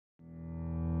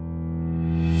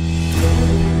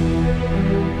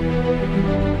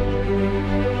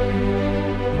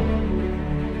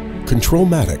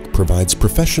Kontrolmatik provides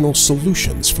professional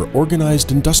solutions for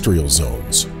organized industrial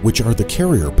zones, which are the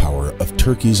carrier power of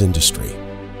Turkey's industry.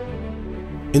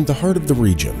 In the heart of the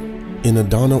region, in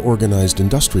Adana Organized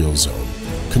Industrial Zone,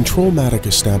 Kontrolmatik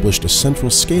established a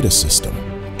central SCADA system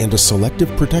and a selective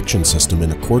protection system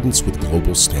in accordance with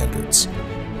global standards.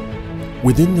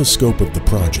 Within the scope of the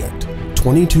project,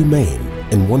 22 main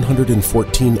and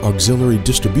 114 auxiliary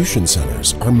distribution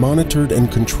centers are monitored and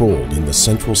controlled in the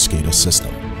central SCADA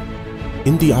system.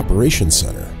 In the Operations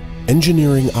Center,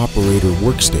 engineering operator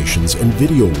workstations and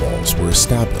video walls were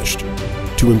established.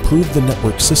 To improve the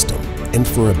network system and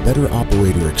for a better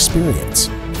operator experience,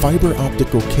 fiber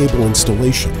optical cable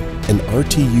installation and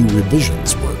RTU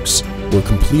revisions works were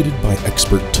completed by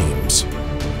expert teams.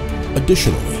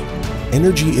 Additionally,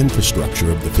 energy infrastructure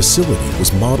of the facility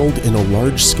was modeled in a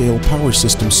large-scale power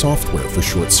system software for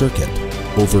short circuit,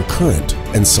 over current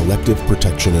and selective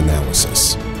protection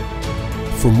analysis.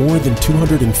 For more than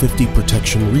 250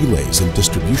 protection relays and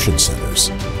distribution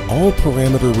centers, all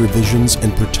parameter revisions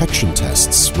and protection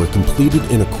tests were completed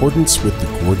in accordance with the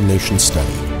coordination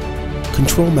study.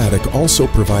 Kontrolmatik also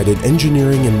provided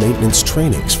engineering and maintenance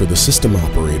trainings for the system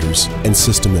operators and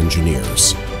system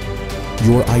engineers.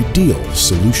 Your ideal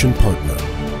solution partner,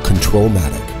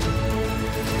 Kontrolmatik.